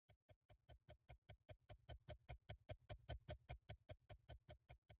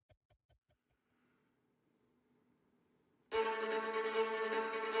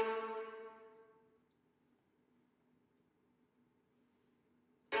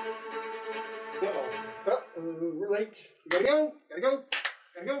Uh-oh, we're late. We gotta go, gotta go,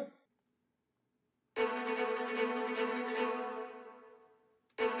 gotta go.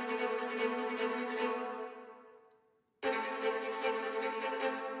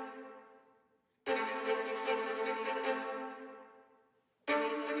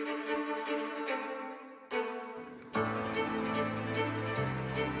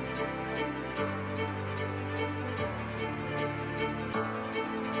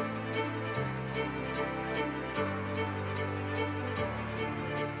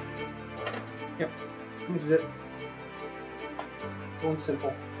 Yep, this is it. Going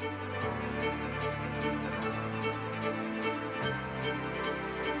simple.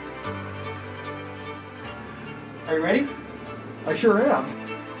 Are you ready? I sure am.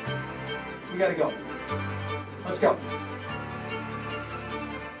 We gotta go. Let's go.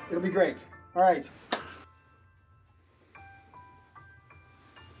 It'll be great. All right.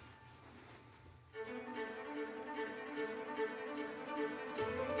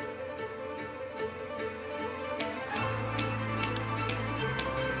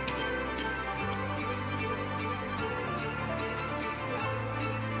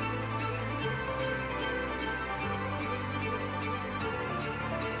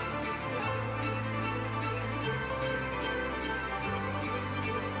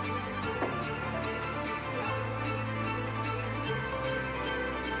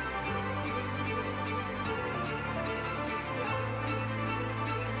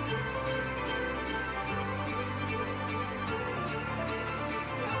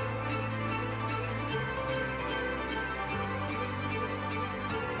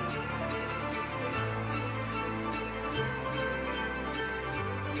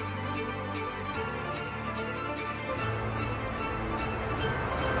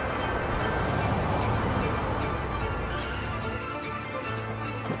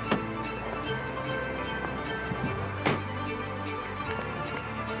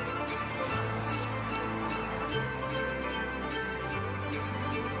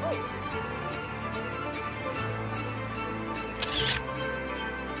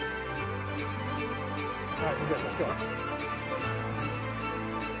 All right, we're good. Let's go.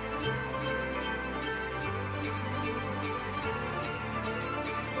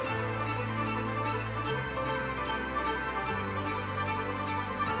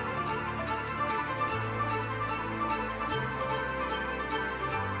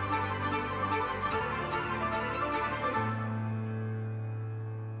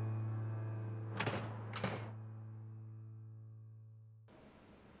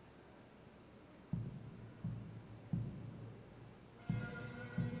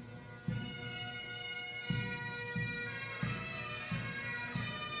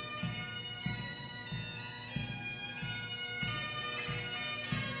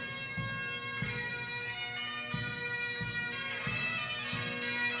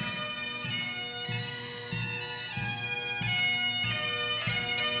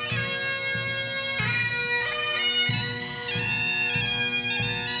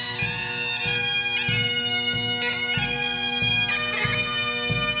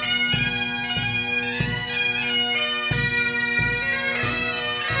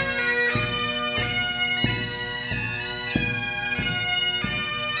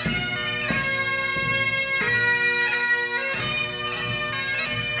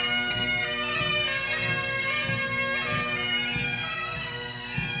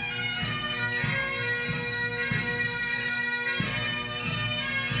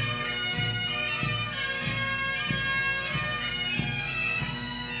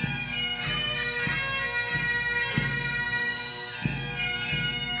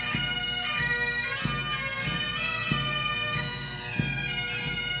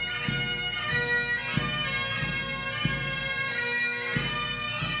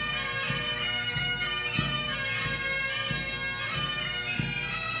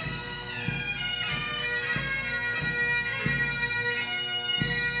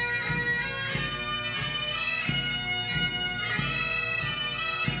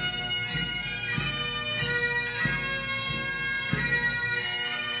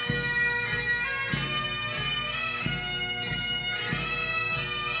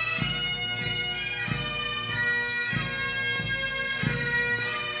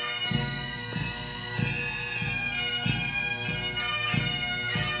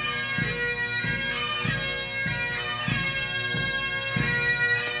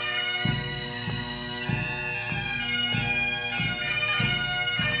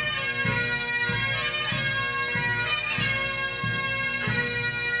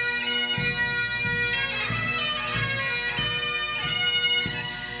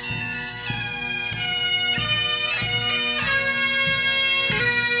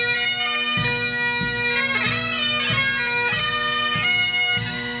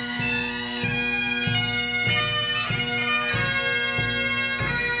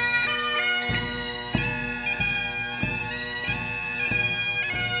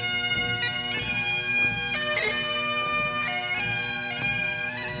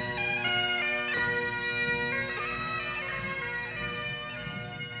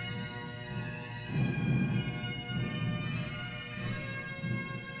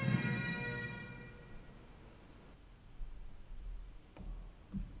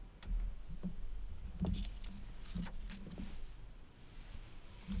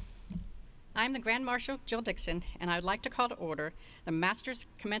 I'm the Grand Marshal Jill Dixon, and I would like to call to order the Master's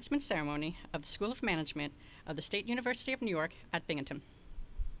Commencement Ceremony of the School of Management of the State University of New York at Binghamton.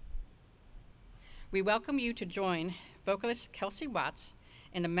 We welcome you to join vocalist Kelsey Watts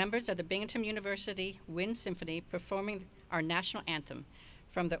and the members of the Binghamton University Wind Symphony performing our national anthem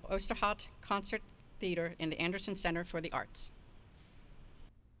from the Osterhout Concert Theater in the Anderson Center for the Arts.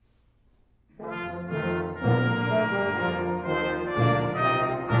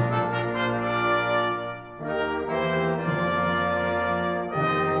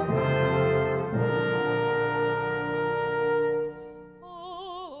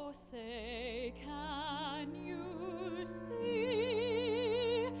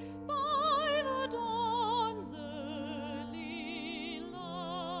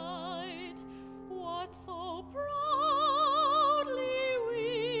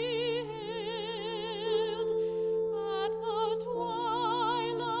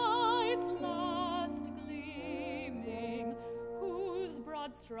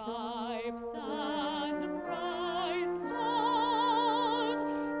 Stripes and bright stars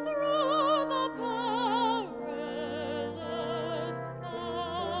through the perilous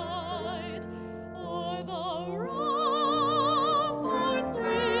fight, o'er the ramparts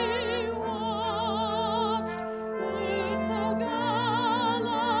we watched, were so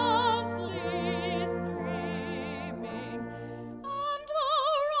gallantly streaming, and the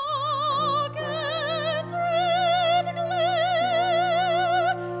rockets' red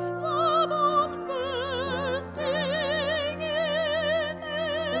glare, the bombs bursting in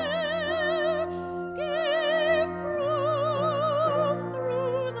air, gave proof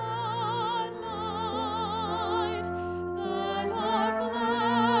through the night that our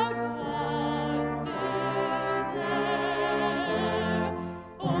flag was still there.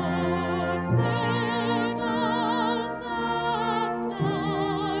 Oh, say does that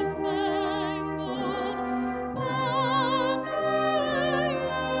star-spangled banner yet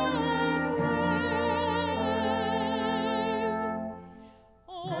wave o'er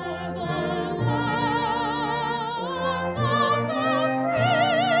the land of the free and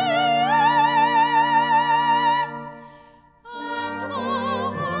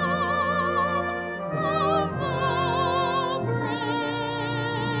the home of the brave?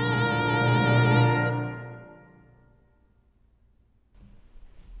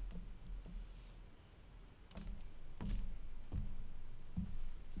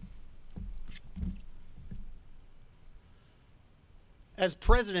 As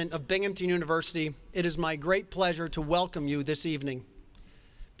president of Binghamton University, it is my great pleasure to welcome you this evening.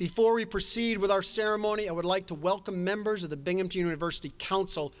 Before we proceed with our ceremony, I would like to welcome members of the Binghamton University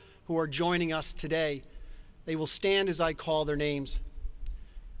Council who are joining us today. They will stand as I call their names.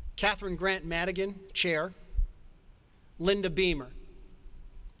 Catherine Grant Madigan, Chair. Linda Beamer.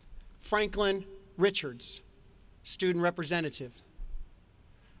 Franklin Richards, Student Representative.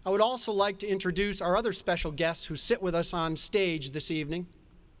 I would also like to introduce our other special guests who sit with us on stage this evening.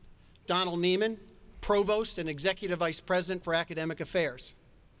 Donald Neiman, Provost and Executive Vice President for Academic Affairs.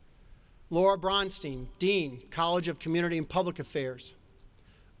 Laura Bronstein, Dean, College of Community and Public Affairs.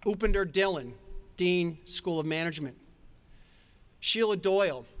 Upinder Dillon, Dean, School of Management. Sheila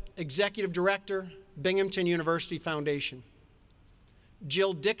Doyle, Executive Director, Binghamton University Foundation.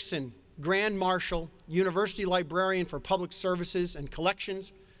 Jill Dixon, Grand Marshal, University Librarian for Public Services and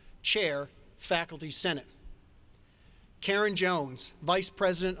Collections, Chair, Faculty Senate. Karen Jones, Vice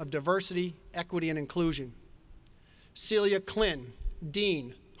President of Diversity, Equity, and Inclusion. Celia Klin,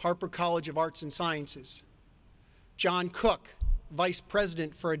 Dean, Harper College of Arts and Sciences. John Cook, Vice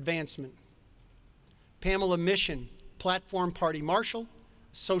President for Advancement. Pamela Mission, Platform Party Marshal,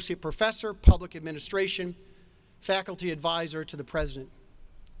 Associate Professor, Public Administration, Faculty Advisor to the President.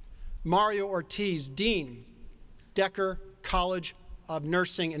 Mario Ortiz, Dean, Decker College of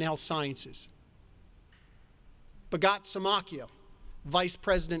Nursing and Health Sciences. Bhagat Samakia, Vice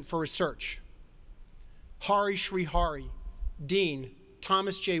President for Research. Hari Srihari, Dean,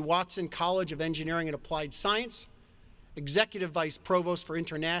 Thomas J. Watson College of Engineering and Applied Science, Executive Vice Provost for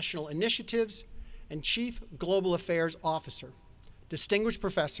International Initiatives, and Chief Global Affairs Officer, Distinguished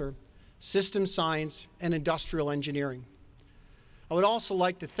Professor, Systems Science and Industrial Engineering. I would also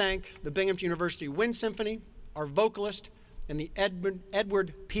like to thank the Binghamton University Wind Symphony, our vocalist, and the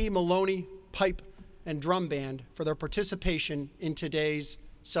Edward P. Maloney Pipe and Drum Band for their participation in today's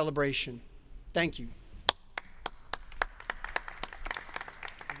celebration. Thank you.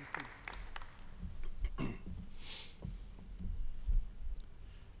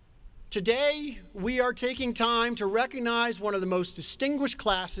 Today, we are taking time to recognize one of the most distinguished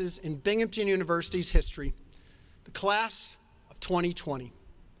classes in Binghamton University's history, the class of 2020.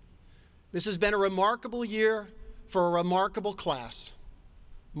 This has been a remarkable year for a remarkable class,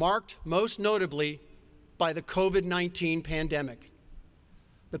 marked most notably by the COVID-19 pandemic.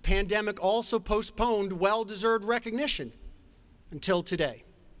 The pandemic also postponed well-deserved recognition until today.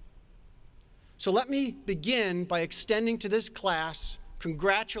 So let me begin by extending to this class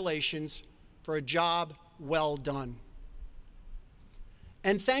congratulations for a job well done.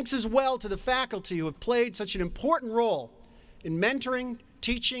 And thanks as well to the faculty who have played such an important role in mentoring,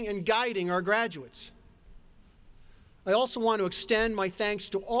 teaching, and guiding our graduates. I also want to extend my thanks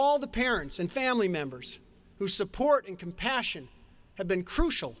to all the parents and family members whose support and compassion have been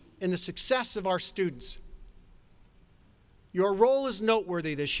crucial in the success of our students. Your role is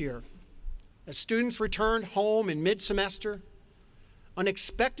noteworthy this year, as students returned home in mid-semester,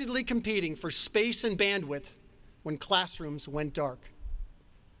 unexpectedly competing for space and bandwidth when classrooms went dark.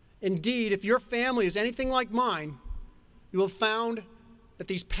 Indeed, if your family is anything like mine, you will have found that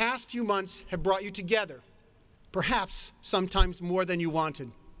these past few months have brought you together, perhaps sometimes more than you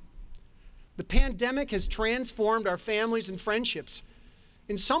wanted. The pandemic has transformed our families and friendships,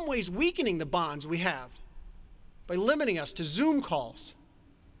 in some ways weakening the bonds we have by limiting us to Zoom calls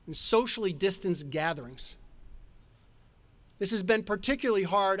and socially distanced gatherings. This has been particularly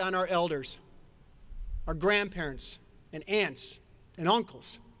hard on our elders, our grandparents and aunts and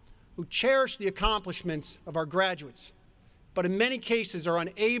uncles, who cherish the accomplishments of our graduates, but in many cases are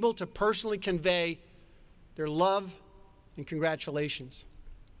unable to personally convey their love and congratulations.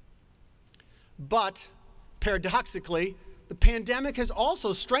 But, paradoxically, the pandemic has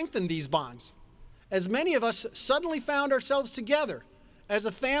also strengthened these bonds, as many of us suddenly found ourselves together as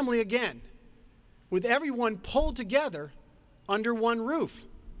a family again, with everyone pulled together under one roof.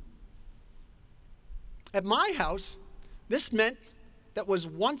 At my house, this meant that was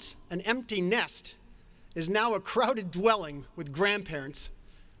once an empty nest is now a crowded dwelling with grandparents,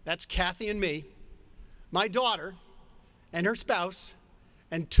 that's Kathy and me, my daughter and her spouse,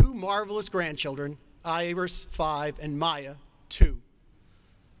 and two marvelous grandchildren, Iris, 5, and Maya, 2.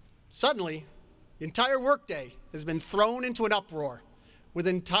 Suddenly, the entire workday has been thrown into an uproar with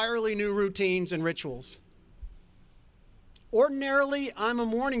entirely new routines and rituals. Ordinarily, I'm a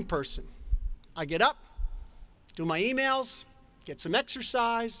morning person. I get up, do my emails, get some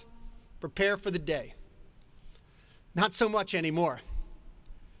exercise, prepare for the day. Not so much anymore.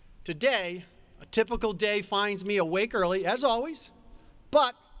 Today, a typical day finds me awake early, as always,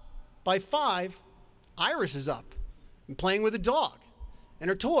 but by 5, Iris is up and playing with a dog and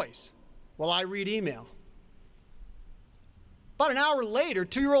her toys while I read email. About an hour later,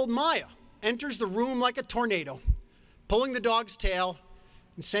 2-year-old Maya enters the room like a tornado, pulling the dog's tail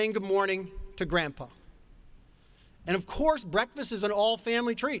and saying good morning to Grandpa. And of course, breakfast is an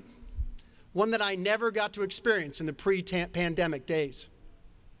all-family treat, one that I never got to experience in the pre-pandemic days.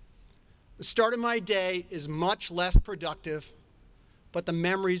 The start of my day is much less productive, but the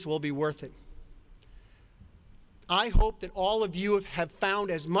memories will be worth it. I hope that all of you have found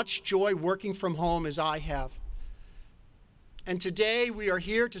as much joy working from home as I have. And today we are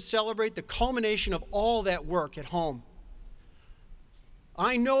here to celebrate the culmination of all that work at home.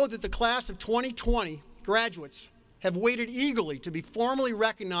 I know that the class of 2020 graduates have waited eagerly to be formally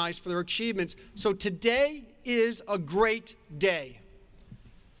recognized for their achievements, so today is a great day.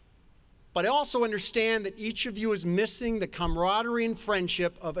 But I also understand that each of you is missing the camaraderie and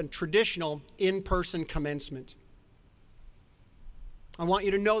friendship of a traditional in-person commencement. I want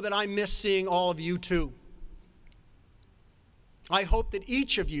you to know that I miss seeing all of you too. I hope that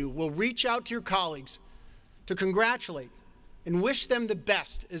each of you will reach out to your colleagues to congratulate and wish them the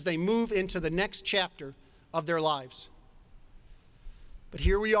best as they move into the next chapter of their lives. But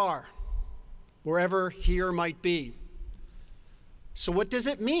here we are, wherever here might be. So what does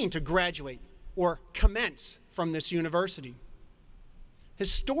it mean to graduate or commence from this university?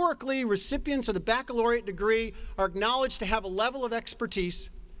 Historically, recipients of the baccalaureate degree are acknowledged to have a level of expertise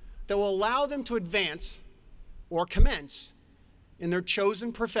that will allow them to advance or commence in their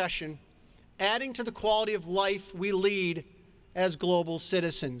chosen profession, adding to the quality of life we lead as global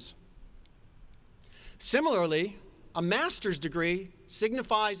citizens. Similarly, a master's degree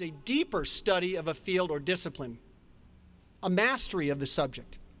signifies a deeper study of a field or discipline, a mastery of the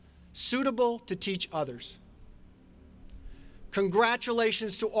subject, suitable to teach others.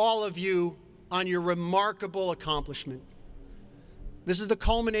 Congratulations to all of you on your remarkable accomplishment. This is the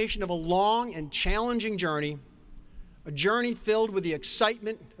culmination of a long and challenging journey, a journey filled with the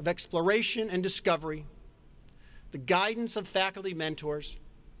excitement of exploration and discovery, the guidance of faculty mentors,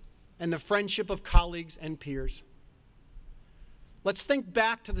 and the friendship of colleagues and peers. Let's think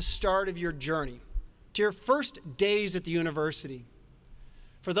back to the start of your journey, to your first days at the university.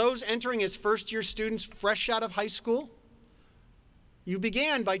 For those entering as first-year students fresh out of high school, you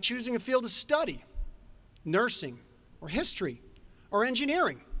began by choosing a field of study, nursing, or history, or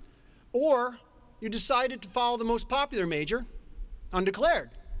engineering, or you decided to follow the most popular major, undeclared.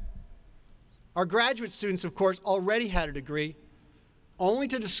 Our graduate students, of course, already had a degree, only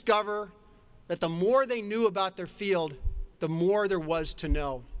to discover that the more they knew about their field, the more there was to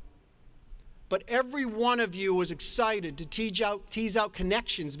know. But every one of you was excited to tease out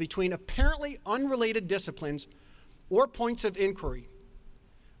connections between apparently unrelated disciplines or points of inquiry,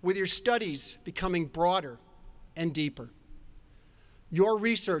 with your studies becoming broader and deeper. Your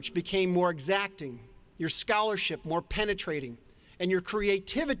research became more exacting, your scholarship more penetrating, and your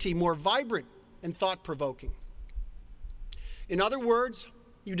creativity more vibrant and thought-provoking. In other words,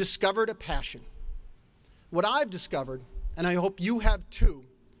 you discovered a passion. What I've discovered, and I hope you have too,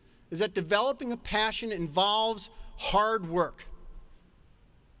 is that developing a passion involves hard work.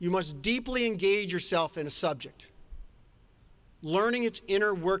 You must deeply engage yourself in a subject, learning its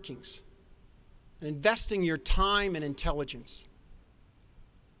inner workings, and investing your time and intelligence.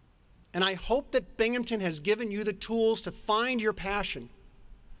 And I hope that Binghamton has given you the tools to find your passion,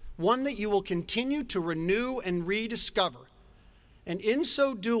 one that you will continue to renew and rediscover, and in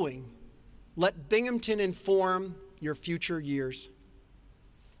so doing, let Binghamton inform your future years.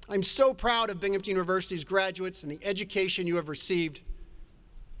 I'm so proud of Binghamton University's graduates and the education you have received.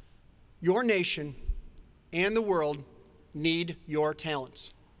 Your nation and the world need your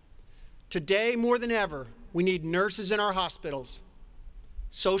talents. Today, more than ever, we need nurses in our hospitals,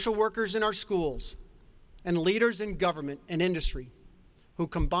 social workers in our schools, and leaders in government and industry who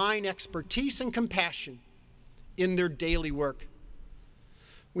combine expertise and compassion in their daily work.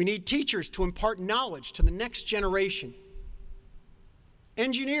 We need teachers to impart knowledge to the next generation,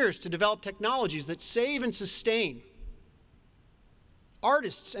 engineers to develop technologies that save and sustain,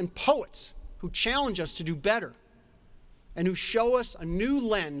 artists and poets who challenge us to do better and who show us a new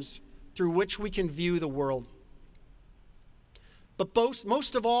lens through which we can view the world. But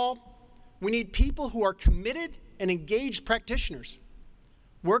most of all, we need people who are committed and engaged practitioners,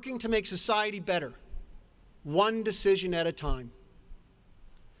 working to make society better, one decision at a time.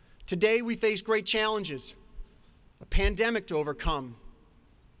 Today we face great challenges, a pandemic to overcome,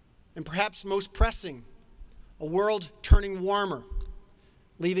 and perhaps most pressing, a world turning warmer,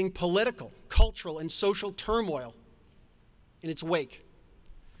 leaving political, cultural, and social turmoil in its wake.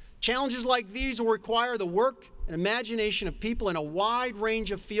 Challenges like these will require the work and imagination of people in a wide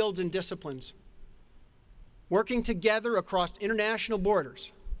range of fields and disciplines, working together across international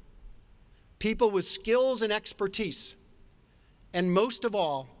borders, people with skills and expertise, and most of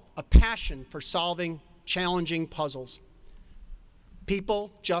all, a passion for solving challenging puzzles.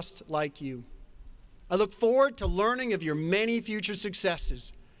 People just like you. I look forward to learning of your many future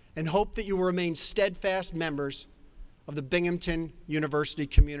successes and hope that you will remain steadfast members of the Binghamton University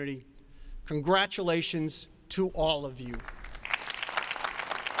community. Congratulations to all of you.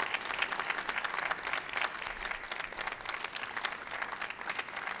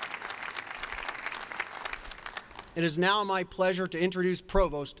 It is now my pleasure to introduce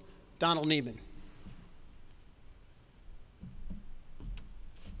Provost Donald Neiman.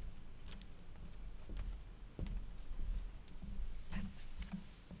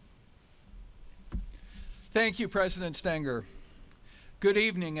 Thank you, President Stenger. Good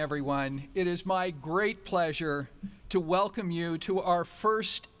evening, everyone. It is my great pleasure to welcome you to our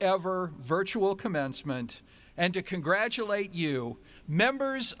first ever virtual commencement and to congratulate you,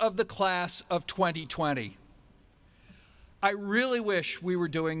 members of the class of 2020. I really wish we were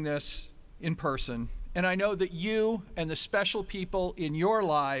doing this in person, and I know that you and the special people in your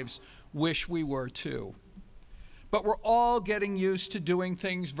lives wish we were too. But we're all getting used to doing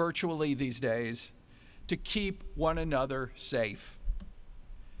things virtually these days to keep one another safe.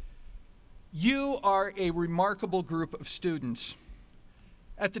 You are a remarkable group of students.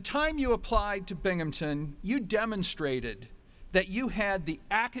 At the time you applied to Binghamton, you demonstrated that you had the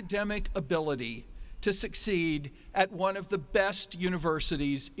academic ability to succeed at one of the best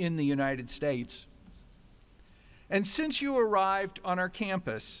universities in the United States. And since you arrived on our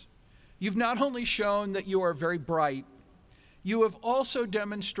campus, you've not only shown that you are very bright, you have also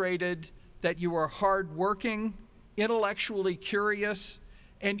demonstrated that you are hardworking, intellectually curious,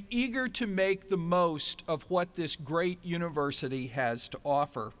 and eager to make the most of what this great university has to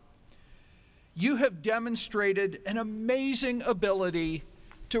offer. You have demonstrated an amazing ability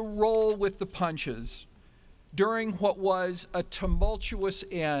to roll with the punches during what was a tumultuous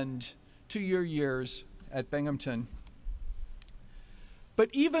end to your years at Binghamton. But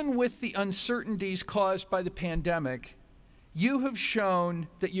even with the uncertainties caused by the pandemic, You have shown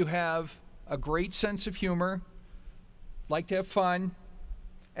that you have a great sense of humor, like to have fun,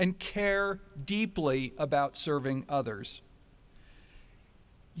 and care deeply about serving others.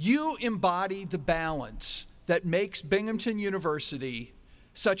 You embody the balance that makes Binghamton University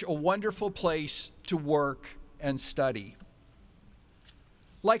such a wonderful place to work and study.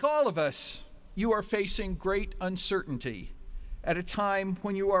 Like all of us, you are facing great uncertainty at a time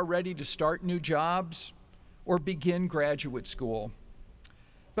when you are ready to start new jobs or begin graduate school.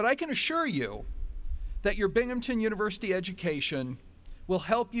 But I can assure you that your Binghamton University education will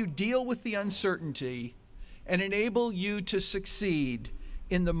help you deal with the uncertainty and enable you to succeed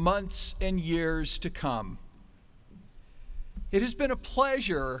in the months and years to come. It has been a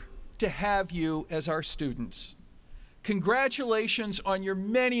pleasure to have you as our students. Congratulations on your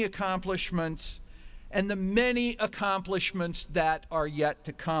many accomplishments and the many accomplishments that are yet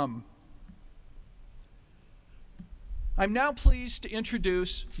to come. I'm now pleased to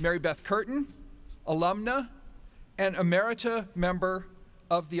introduce Mary Beth Curtin, alumna and emerita member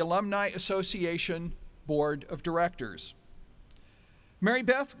of the Alumni Association Board of Directors. Mary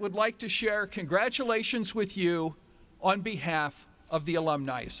Beth would like to share congratulations with you on behalf of the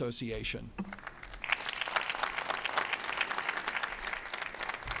Alumni Association.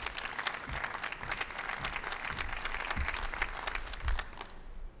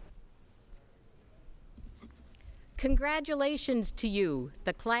 Congratulations to you,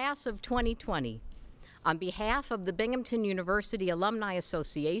 the class of 2020. On behalf of the Binghamton University Alumni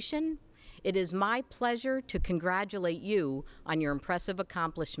Association, it is my pleasure to congratulate you on your impressive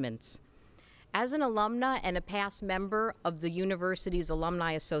accomplishments. As an alumna and a past member of the university's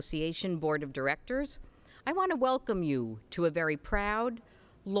Alumni Association Board of Directors, I want to welcome you to a very proud,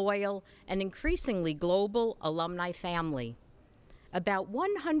 loyal, and increasingly global alumni family. About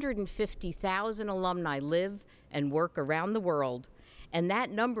 150,000 alumni live and work around the world, and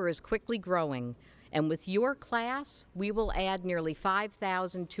that number is quickly growing. And with your class, we will add nearly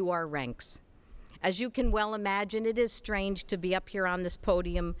 5,000 to our ranks. As you can well imagine, it is strange to be up here on this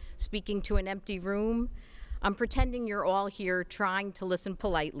podium speaking to an empty room. I'm pretending you're all here trying to listen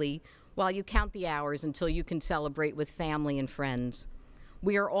politely while you count the hours until you can celebrate with family and friends.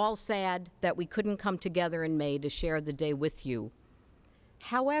 We are all sad that we couldn't come together in May to share the day with you.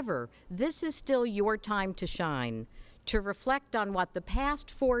 However, this is still your time to shine, to reflect on what the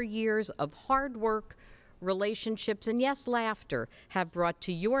past 4 years of hard work, relationships, and yes, laughter have brought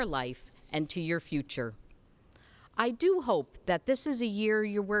to your life and to your future. I do hope that this is a year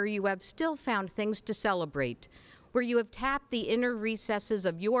where you have still found things to celebrate, where you have tapped the inner recesses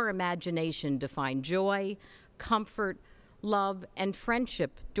of your imagination to find joy, comfort, love, and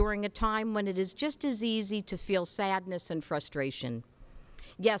friendship during a time when it is just as easy to feel sadness and frustration.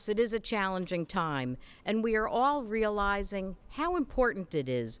 Yes, it is a challenging time, and we are all realizing how important it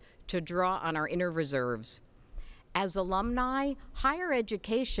is to draw on our inner reserves. As alumni, higher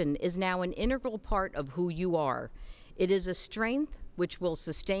education is now an integral part of who you are. It is a strength which will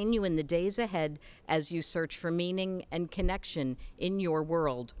sustain you in the days ahead as you search for meaning and connection in your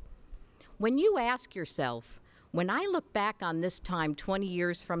world. When you ask yourself, when I look back on this time 20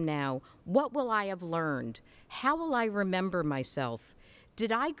 years from now, what will I have learned? How will I remember myself?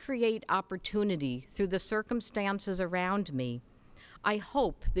 Did I create opportunity through the circumstances around me? I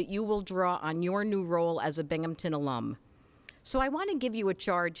hope that you will draw on your new role as a Binghamton alum. So I want to give you a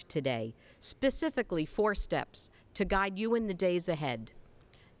charge today, specifically 4 steps to guide you in the days ahead.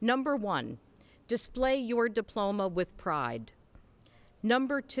 Number 1, display your diploma with pride.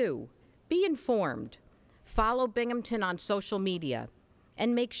 Number 2, be informed. Follow Binghamton on social media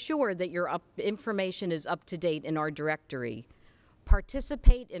and make sure that your information is up to date in our directory.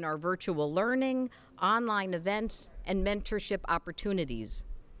 Participate in our virtual learning, online events, and mentorship opportunities.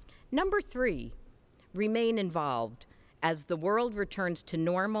 Number 3, remain involved. As the world returns to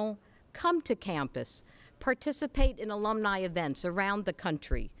normal, come to campus, participate in alumni events around the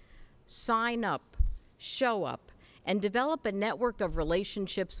country, sign up, show up, and develop a network of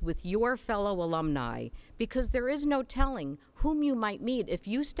relationships with your fellow alumni, because there is no telling whom you might meet if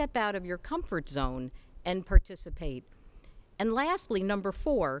you step out of your comfort zone and participate. And lastly, number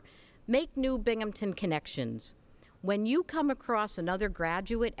 4, make new Binghamton connections. When you come across another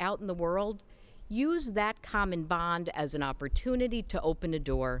graduate out in the world, use that common bond as an opportunity to open a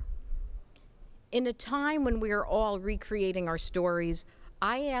door. In a time when we are all recreating our stories,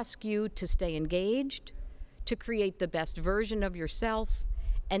 I ask you to stay engaged, to create the best version of yourself,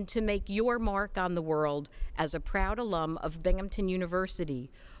 and to make your mark on the world as a proud alum of Binghamton University.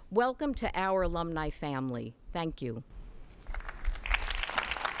 Welcome to our alumni family. Thank you.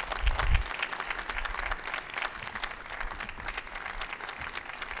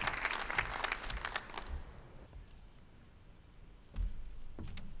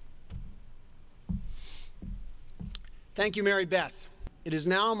 Thank you, Mary Beth. It is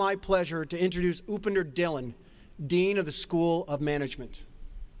now my pleasure to introduce Upinder Dhillon, Dean of the School of Management.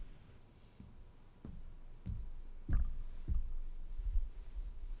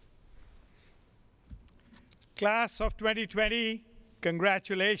 Class of 2020,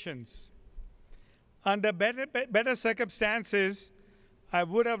 congratulations. Under better circumstances, I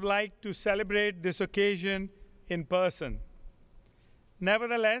would have liked to celebrate this occasion in person.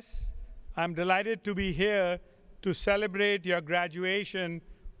 Nevertheless, I'm delighted to be here to celebrate your graduation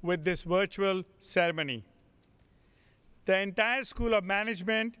with this virtual ceremony. The entire School of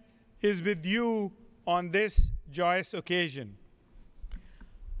Management is with you on this joyous occasion.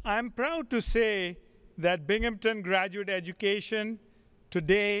 I'm proud to say that Binghamton graduate education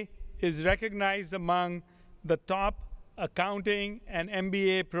today is recognized among the top accounting and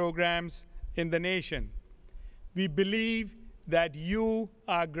MBA programs in the nation. We believe that you,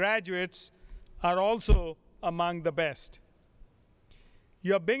 our graduates, are also among the best.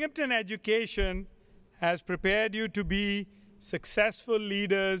 Your Binghamton education has prepared you to be successful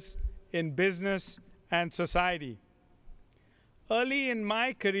leaders in business and society. Early in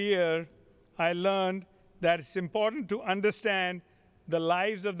my career, I learned that it's important to understand the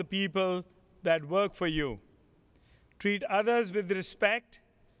lives of the people that work for you. Treat others with respect,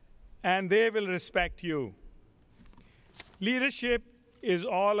 and they will respect you. Leadership is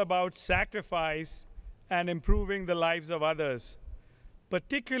all about sacrifice and improving the lives of others,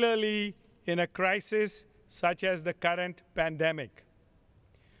 particularly in a crisis such as the current pandemic.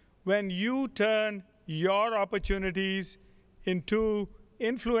 When you turn your opportunities into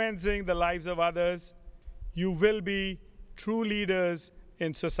influencing the lives of others, you will be true leaders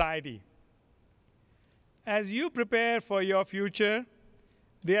in society. As you prepare for your future,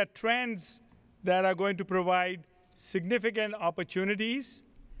 there are trends that are going to provide significant opportunities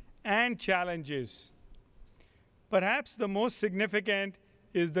and challenges. Perhaps the most significant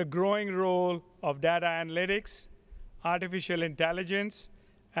is the growing role of data analytics, artificial intelligence,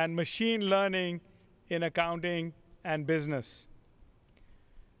 and machine learning in accounting and business.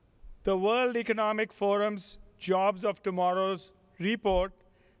 The World Economic Forum's Jobs of Tomorrow's report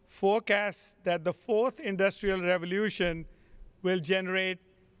forecasts that the fourth industrial revolution will generate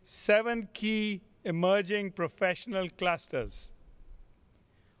 7 key emerging professional clusters.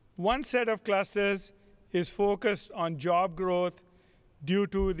 One set of clusters is focused on job growth due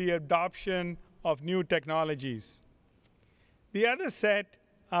to the adoption of new technologies. The other set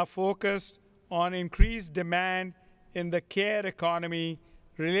are focused on increased demand in the care economy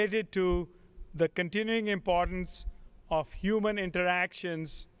related to the continuing importance of human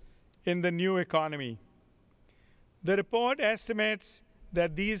interactions in the new economy. The report estimates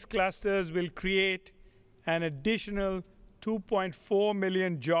that these clusters will create an additional 2.4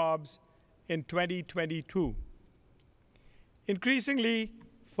 million jobs in 2022. Increasingly,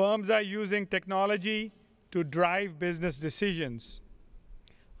 firms are using technology to drive business decisions.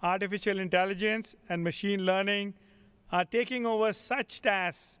 Artificial intelligence and machine learning are taking over such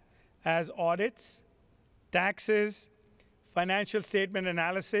tasks as audits, taxes, financial statement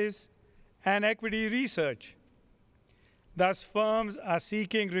analysis, and equity research. Thus, firms are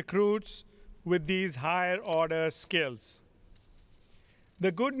seeking recruits with these higher order skills.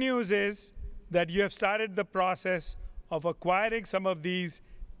 The good news is that you have started the process of acquiring some of these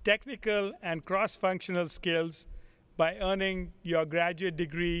technical and cross-functional skills by earning your graduate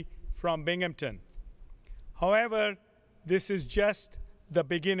degree from Binghamton. However, this is just the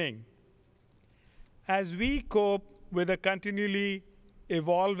beginning. As we cope with a continually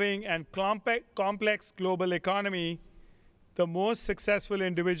evolving and complex global economy, the most successful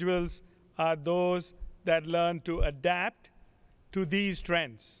individuals are those that learn to adapt to these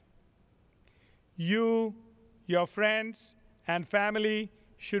trends. You, your friends, and family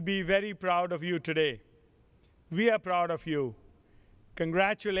should be very proud of you today. We are proud of you.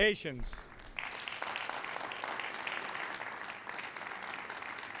 Congratulations.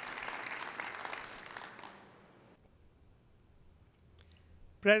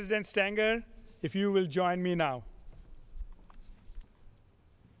 President Stenger, if you will join me now.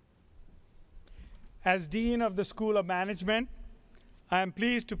 As Dean of the School of Management, I am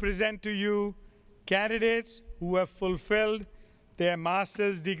pleased to present to you candidates who have fulfilled their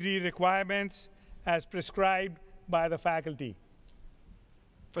master's degree requirements as prescribed by the faculty.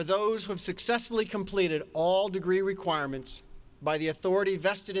 For those who have successfully completed all degree requirements by the authority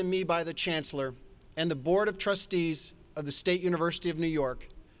vested in me by the Chancellor and the Board of Trustees of the State University of New York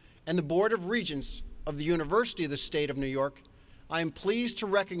and the Board of Regents of the University of the State of New York, I am pleased to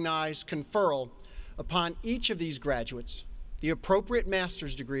recognize conferral upon each of these graduates the appropriate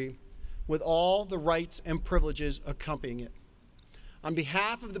master's degree with all the rights and privileges accompanying it. On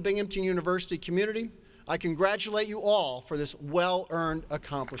behalf of the Binghamton University community, I congratulate you all for this well-earned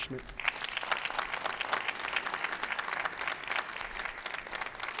accomplishment.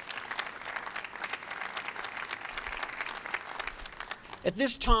 At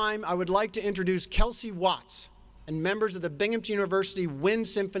this time, I would like to introduce Kelsey Watts and members of the Binghamton University Wind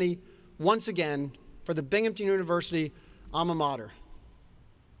Symphony once again for the Binghamton University alma mater.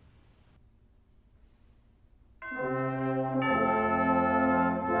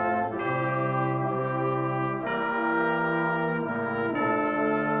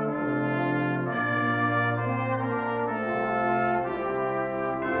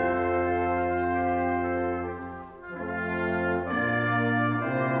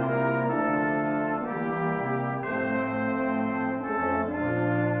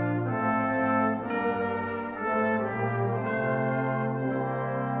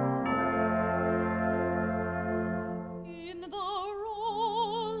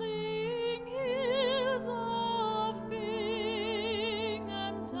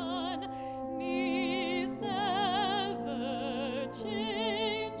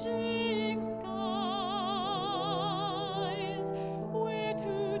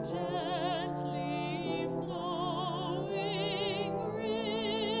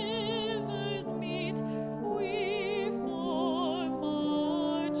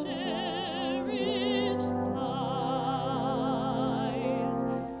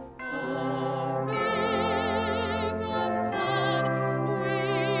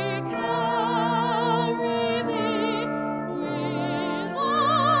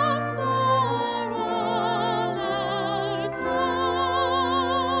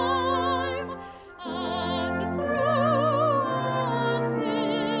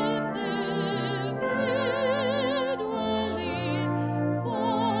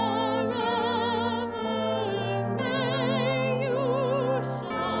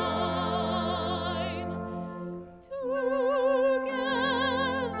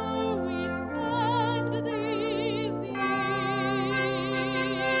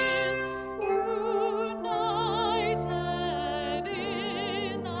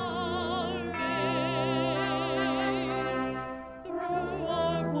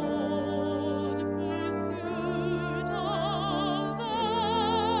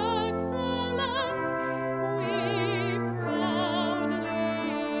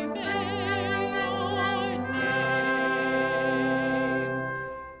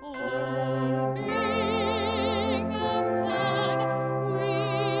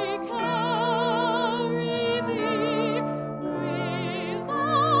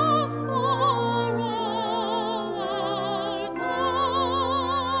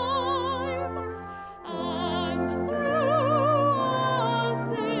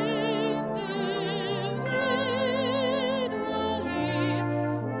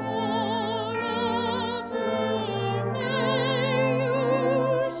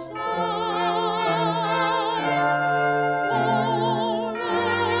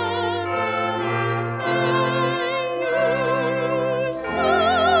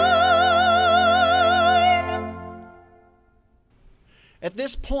 At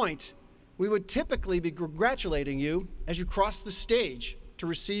this point, we would typically be congratulating you as you cross the stage to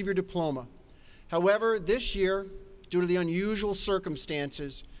receive your diploma. However, this year, due to the unusual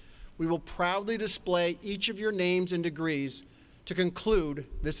circumstances, we will proudly display each of your names and degrees to conclude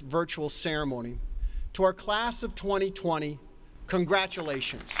this virtual ceremony. To our class of 2020,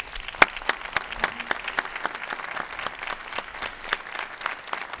 congratulations.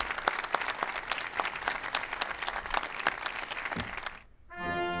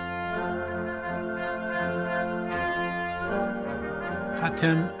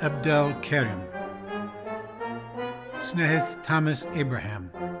 Hatem Abdel Karim, Snehith Thomas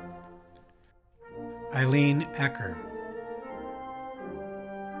Abraham, Eileen Acker,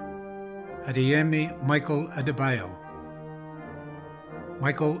 Adeyemi Michael Adebayo,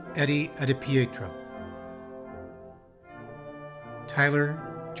 Michael Eddie Adepietro, Tyler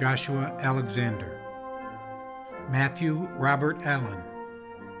Joshua Alexander, Matthew Robert Allen,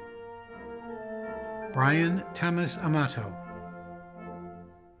 Brian Thomas Amato,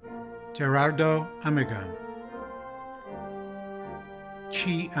 Gerardo Amigan,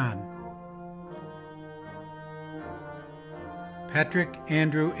 Chi An, Patrick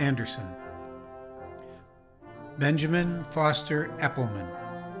Andrew Anderson, Benjamin Foster Appleman,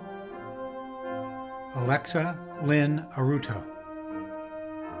 Alexa Lynn Aruto,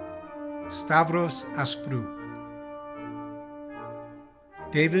 Stavros Asprou,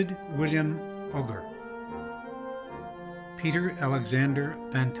 David William Auger, Peter Alexander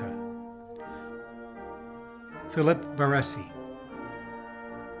Banta, Philip Baresi.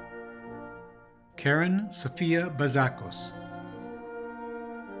 Karen Sofia Bazakos.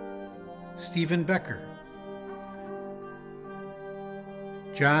 Stephen Becker.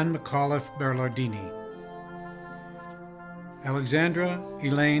 John McAuliffe Berlardini. Alexandra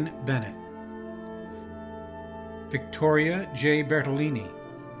Elaine Bennett. Victoria J. Bertolini.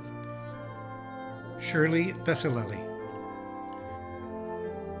 Shirley Bessalelli.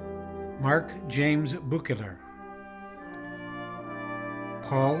 Mark James Bucheler.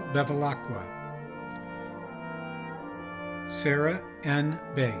 Paul Bevilacqua. Sarah N.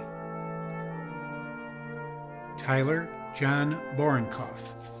 Bay. Tyler John Borenkoff.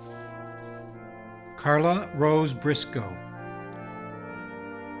 Carla Rose Briscoe.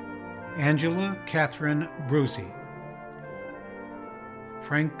 Angela Catherine Brusi.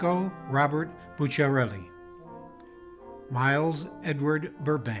 Franco Robert Bucciarelli. Miles Edward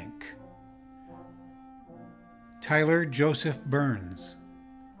Burbank. Tyler Joseph Burns.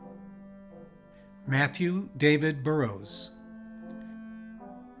 Matthew David Burrows.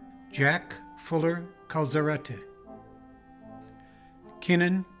 Jack Fuller Calzarete.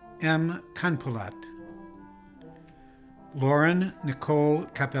 Kinnan M. Kanpulat. Lauren Nicole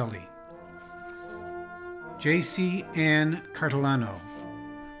Capelli. J.C. Ann Cartolano.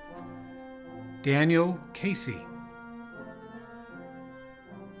 Daniel Casey.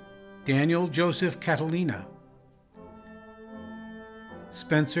 Daniel Joseph Catalina.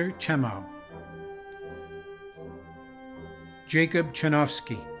 Spencer Chemo. Jacob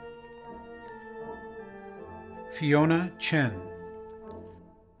Chanovsky. Fiona Chen.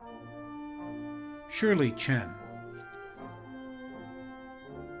 Shirley Chen.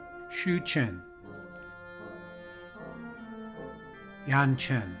 Shu Chen. Yan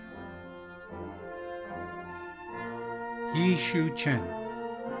Chen. Yi Shu Chen.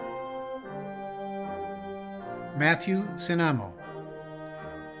 Matthew Sinamo.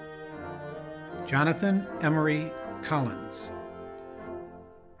 Jonathan Emery Collins.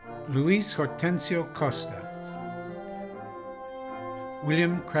 Luis Hortensio Costa.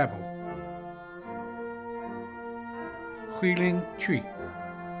 William Crabble. Huiling Chui.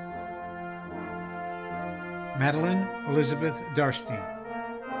 Madeline Elizabeth Darstein.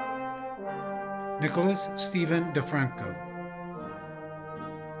 Nicholas Stephen DeFranco.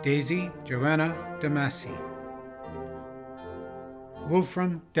 Daisy Joanna Damasi.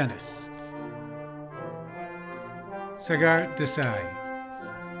 Wolfram Dennis. Sagar Desai.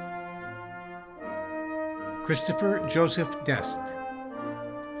 Christopher Joseph Dest.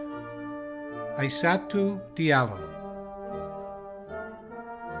 Aisatu Diallo.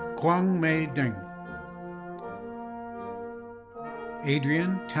 Kwang Mei Deng.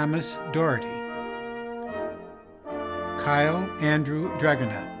 Adrian Thomas Doherty. Kyle Andrew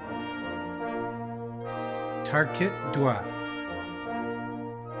Dragonette. Tarkit Dua.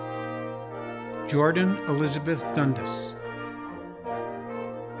 Jordan Elizabeth Dundas.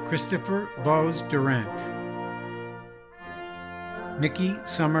 Christopher Bose Durant. Nikki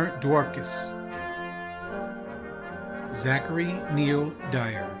Summer Dworkis. Zachary Neil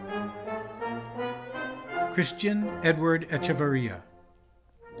Dyer. Christian Edward Echevarria.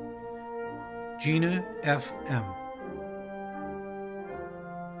 Gina F. M.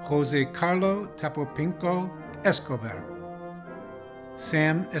 Jose Carlo Tapopinco Escobar.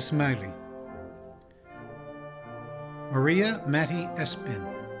 Sam Esmaili. Maria Matty Espin.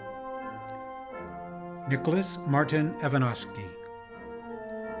 Nicholas Martin Evanovsky.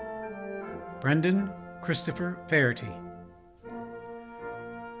 Brendan Christopher Faherty.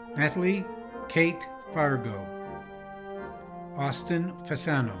 Natalie Kate Fargo. Austin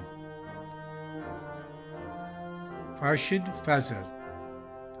Fasano. Farshid Fazil.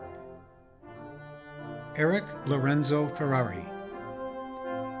 Eric Lorenzo Ferrari.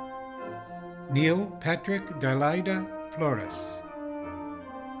 Neil Patrick Dalaida Flores.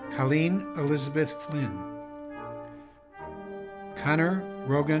 Colleen Elizabeth Flynn. Connor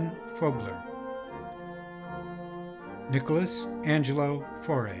Rogan Fogler. Nicholas Angelo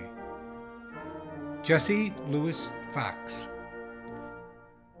Foray. Jesse Lewis Fox.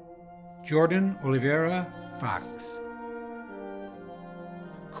 Jordan Oliveira Fox.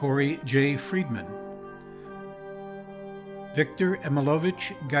 Corey J. Friedman. Victor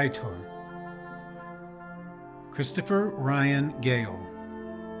Emilovich Gaitor. Christopher Ryan Gale.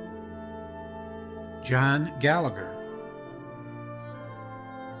 John Gallagher.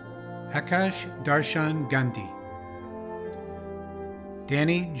 Akash Darshan Gandhi.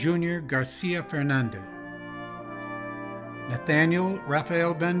 Danny Jr. Garcia Fernandez. Nathaniel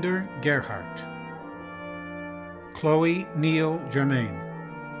Raphael Bender Gerhardt. Chloe Neal Germain.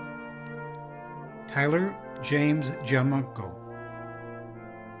 Tyler James Giamanco.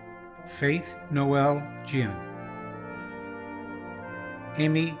 Faith Noel Gian.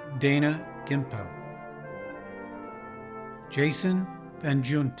 Amy Dana Gimpel. Jason Van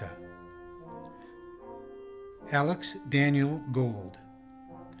Junta. Alex Daniel Gold.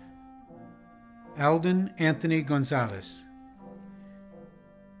 Alden Anthony Gonzalez.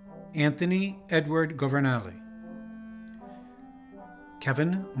 Anthony Edward Governale.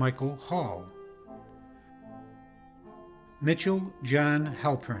 Kevin Michael Hall. Mitchell John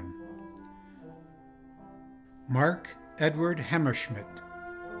Halpern. Mark Edward Hammerschmidt.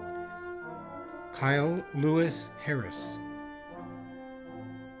 Kyle Lewis Harris.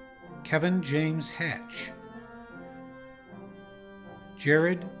 Kevin James Hatch.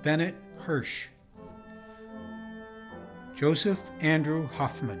 Jared Bennett Hirsch. Joseph Andrew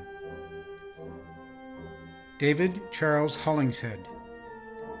Hoffman. David Charles Hollingshead.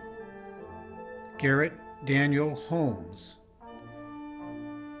 Garrett Daniel Holmes.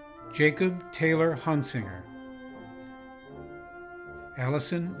 Jacob Taylor Hunsinger.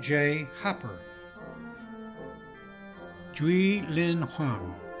 Allison J. Hopper. Jui Lin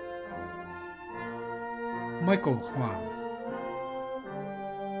Huang. Michael Huang.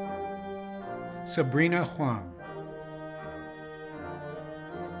 Sabrina Huang.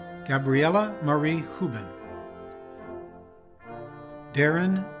 Gabriella Marie Huben.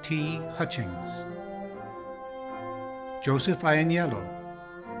 Darren T. Hutchings. Joseph Ayaniello.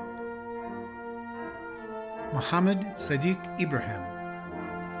 Mohammed Sadiq Ibrahim.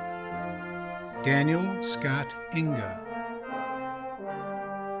 Daniel Scott Inga.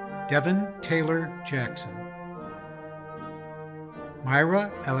 Devin Taylor Jackson.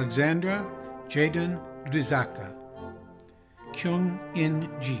 Myra Alexandra Jaden Rizaka. Kyung In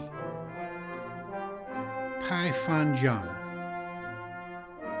Ji. Pai Fan Jiang.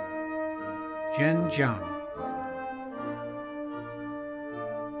 Jen Jiang.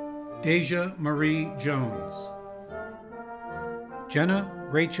 Deja Marie Jones. Jenna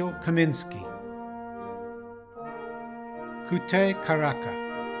Rachel Kaminsky. Kute Karaka.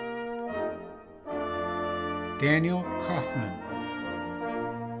 Daniel Kaufman.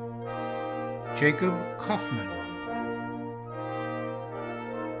 Jacob Kaufman.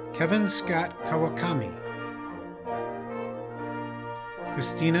 Kevin Scott Kawakami.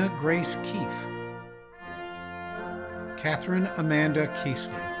 Christina Grace Keefe. Catherine Amanda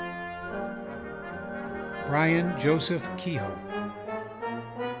Kiesler. Brian Joseph Kehoe.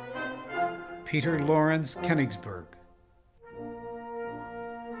 Peter Lawrence Kenigsberg.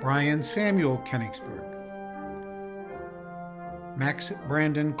 Brian Samuel Kenigsberg. Max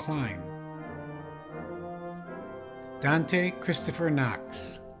Brandon Klein. Dante Christopher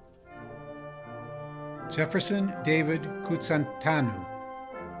Knox. Jefferson David Kutsantanu.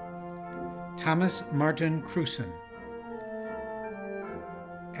 Thomas Martin Krusen.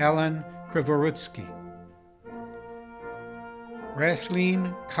 Alan Krivorutsky.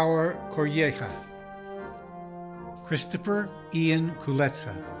 Rasleen Kaur Koryeja. Christopher Ian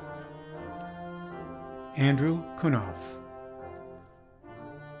Kuletza. Andrew Kunoff.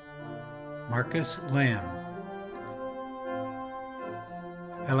 Marcus Lamb.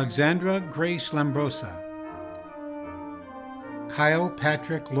 Alexandra Grace Lambrosa. Kyle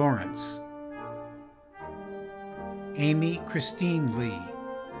Patrick Lawrence. Amy Christine Lee.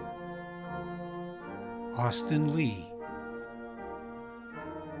 Austin Lee.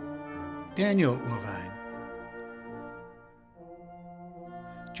 Daniel Levine.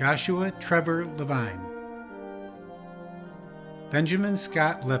 Joshua Trevor Levine. Benjamin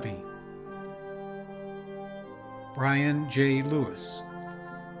Scott Levy. Brian J. Lewis.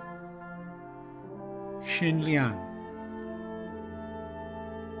 Xin Liang.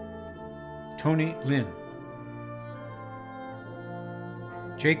 Tony Lin.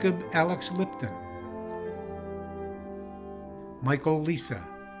 Jacob Alex Lipton. Michael Lisa.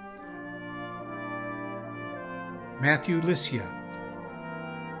 Matthew Licia.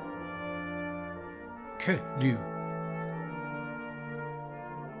 Ke Liu.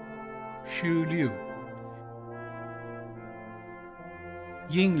 Xu Liu.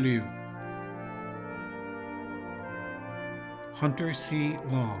 Ying Liu. Hunter C.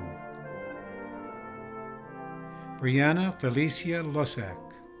 Long. Brianna Felicia Losak.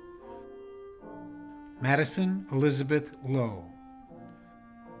 Madison Elizabeth Lowe.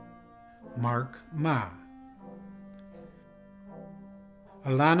 Mark Ma.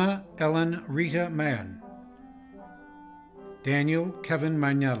 Alana Ellen Rita Mann. Daniel Kevin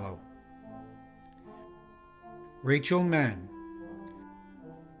Magnello. Rachel Mann.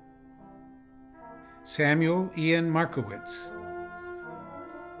 Samuel Ian Markowitz.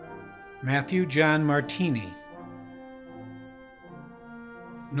 Matthew John Martini,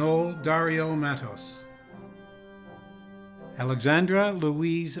 Noel Dario Matos, Alexandra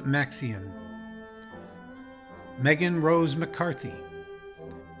Louise Maxian, Megan Rose McCarthy,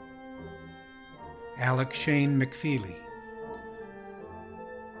 Alec Shane McFeely,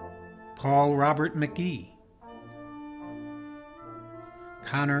 Paul Robert McGee,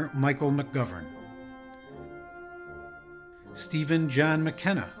 Connor Michael McGovern, Stephen John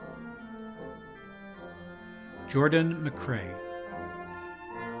McKenna, Jordan McCrae,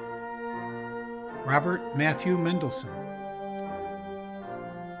 Robert Matthew Mendelson,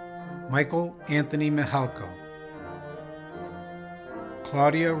 Michael Anthony Mihalko,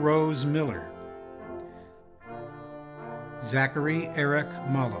 Claudia Rose Miller, Zachary Eric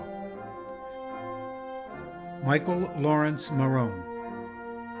Mullo, Michael Lawrence Marone,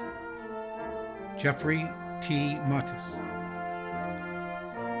 Jeffrey T. Mattis,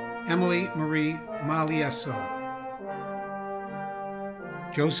 Emily Marie Malieso,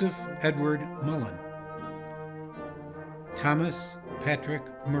 Joseph Edward Mullen, Thomas Patrick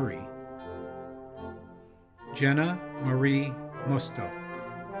Murray, Jenna Marie Mosto,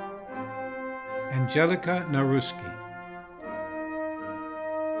 Angelica Naruski,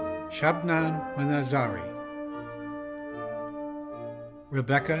 Shabnan Manazari,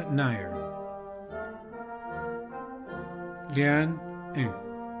 Rebecca Nair, Lian Ng,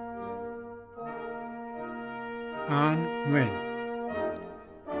 An Nguyen,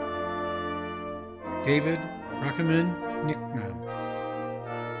 David Rackaman Nickman,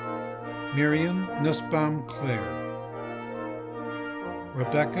 Miriam Nussbaum Clare,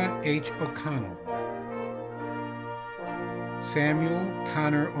 Rebecca H. O'Connell, Samuel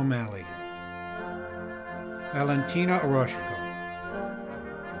Connor O'Malley, Valentina Oroshko,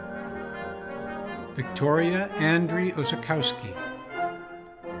 Victoria Andri Osakowski,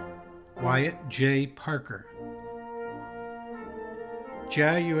 Wyatt J. Parker,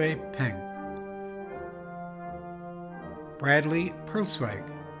 Jia Yue Peng, Bradley Perlsweig,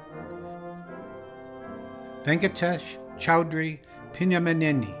 Venkatesh Chowdhury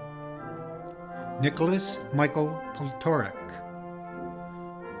Pinyamaneni, Nicholas Michael Poltorek,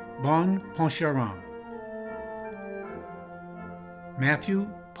 Bon Poncharan, Matthew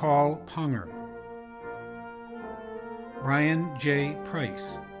Paul Ponger, Brian J.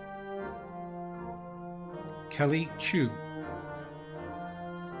 Price, Kelly Chu,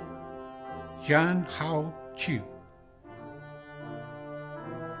 John Hao Chu,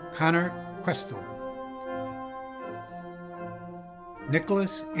 Connor Questel,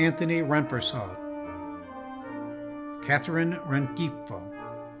 Nicholas Anthony Rampersad, Catherine Rengifo,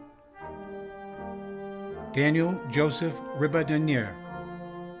 Daniel Joseph Ribadenier,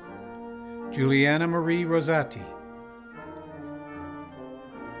 Juliana Marie Rosati,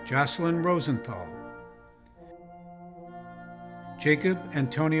 Jocelyn Rosenthal, Jacob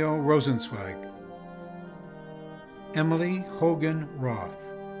Antonio Rosenzweig, Emily Hogan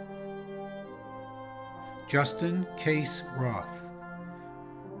Roth, Justin Case Roth,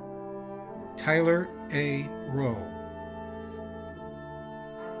 Tyler A. Rowe,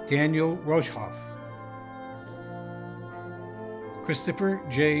 Daniel Rochhoff, Christopher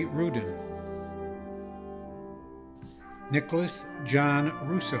J. Rudin, Nicholas John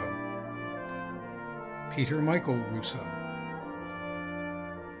Russo, Peter Michael Russo,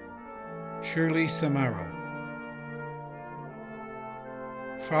 Shirley Samara,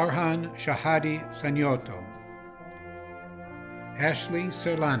 Farhan Shahadi Sanyoto, Ashley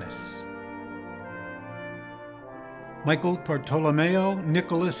Serlanis, Michael Bartolomeo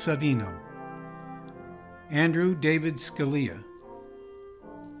Nicholas Savino, Andrew David Scalia,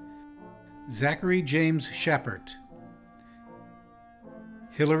 Zachary James Shappert,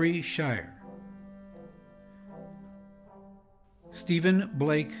 Hillary Shire, Stephen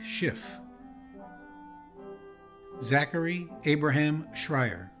Blake Schiff, Zachary Abraham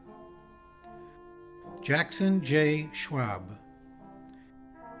Schreier, Jackson J. Schwab,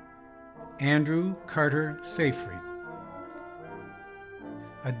 Andrew Carter Seyfried,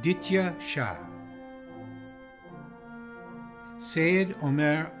 Aditya Shah, Syed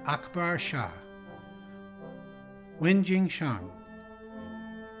Omer Akbar Shah, Wenjing Shang,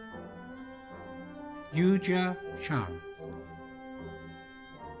 Yujia Shang,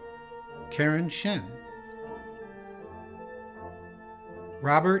 Karen Shen,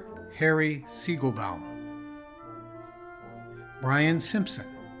 Robert Harry Siegelbaum, Brian Simpson,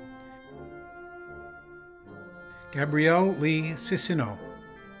 Gabrielle Lee Sissino,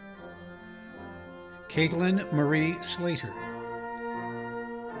 Caitlin Marie Slater,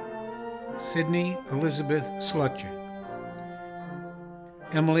 Sydney Elizabeth Slutche,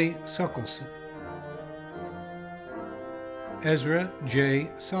 Emily Suckelson, Ezra J.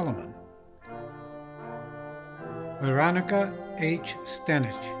 Solomon, Veronica H.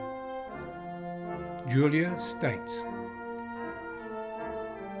 Stenich, Julia Stites,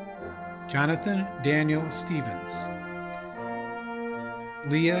 Jonathan Daniel Stevens,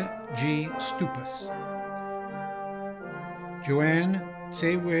 Leah G. Stupas, Joanne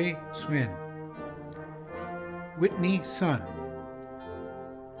Tsewe Swin, Whitney Sun,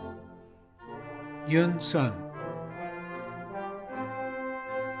 Yun Sun,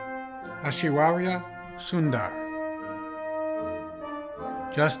 Ashwarya Sundar,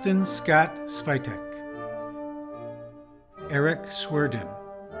 Justin Scott Svitek, Eric Swerden,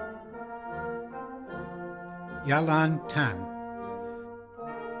 Yalan Tan,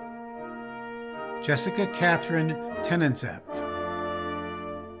 Jessica Catherine Tenenzapt,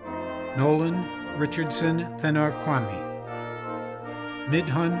 Nolan Richardson Thenar Kwame,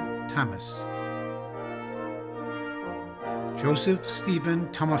 Midhun Thomas, Joseph Stephen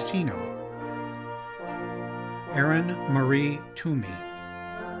Tomasino, Erin Marie Toomey,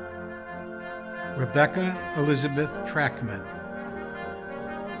 Rebecca Elizabeth Trackman,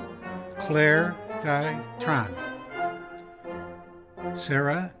 Claire Thai Tran,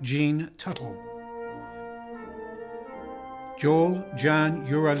 Sarah Jean Tuttle, Joel John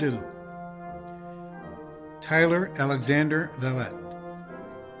Uralil, Tyler Alexander Valette,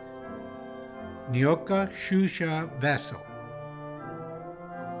 Nyoka Shusha Vassal,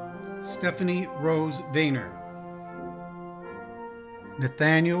 Stephanie Rose Vayner,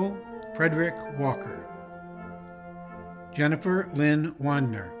 Nathaniel Frederick Walker, Jennifer Lynn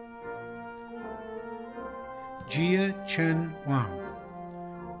Wandner, Jia Chen Wang,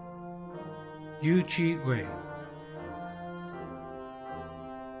 Yu Chi Wei,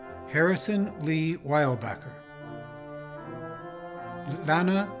 Harrison Lee Weilbacher,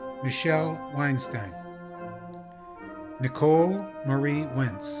 Lana Michelle Weinstein, Nicole Marie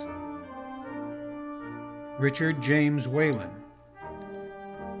Wentz, Richard James Whalen,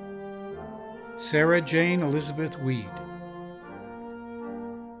 Sarah Jane Elizabeth Weed,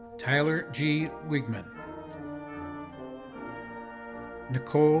 Tyler G. Wigman,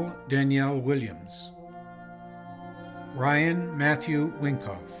 Nicole Danielle Williams, Ryan Matthew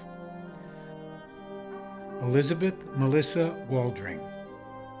Winkoff, Elizabeth Melissa Waldring,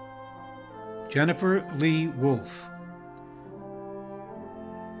 Jennifer Lee Wolfe,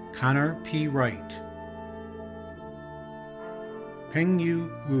 Connor P. Wright, Pengyu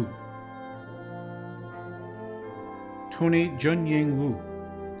Wu, Tony Junying Wu,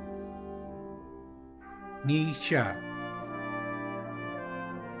 Ni Xia,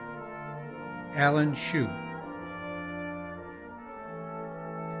 Alan Shu,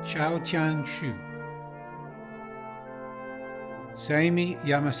 Xiaotian Shu, Saimi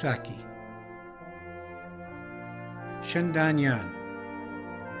Yamasaki, Shendan Yan,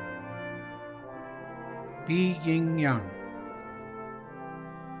 Bi Ying Yang,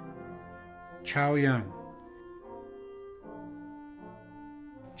 Chao Yang,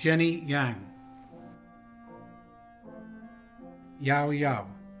 Jenny Yang, Yao Yao,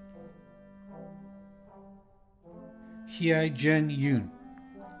 Hiai Jen Yun,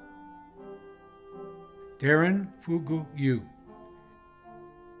 Darren Fugu Yu,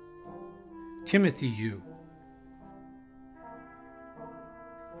 Timothy Yu,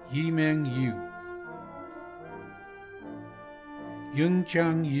 Yimeng Yu,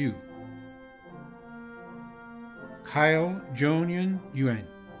 Yungjiang Yu, Kyle Jonian Yuan,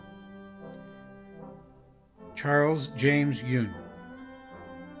 Charles James Yun,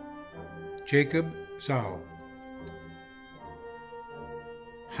 Jacob Zhao,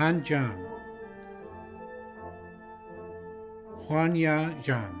 Han Zhang, Huanya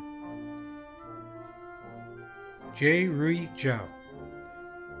Zhang, Jay Rui Zhao,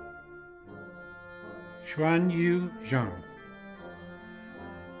 Xuan Yu Zhang,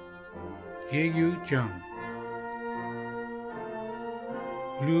 Yeyu Zhang,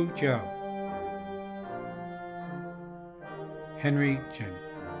 Lu Jiao, Henry Chen,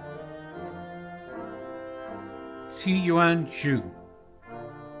 Si Yuan Zhu,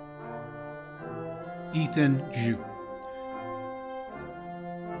 Ethan Zhu,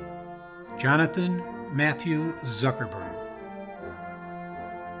 Jonathan Matthew Zuckerberg,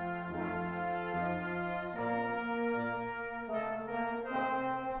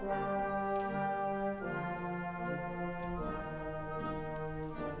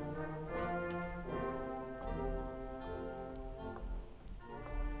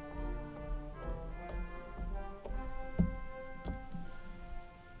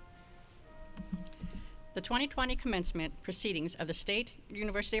 The 2020 commencement proceedings of the State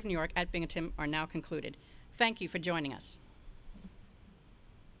University of New York at Binghamton are now concluded. Thank you for joining us.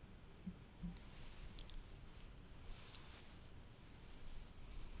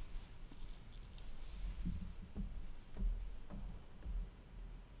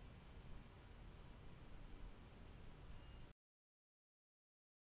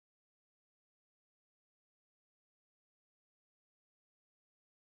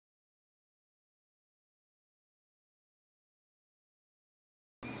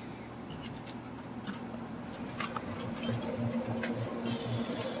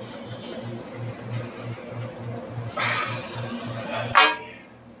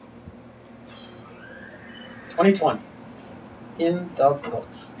 (2020) In the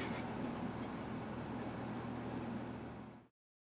books.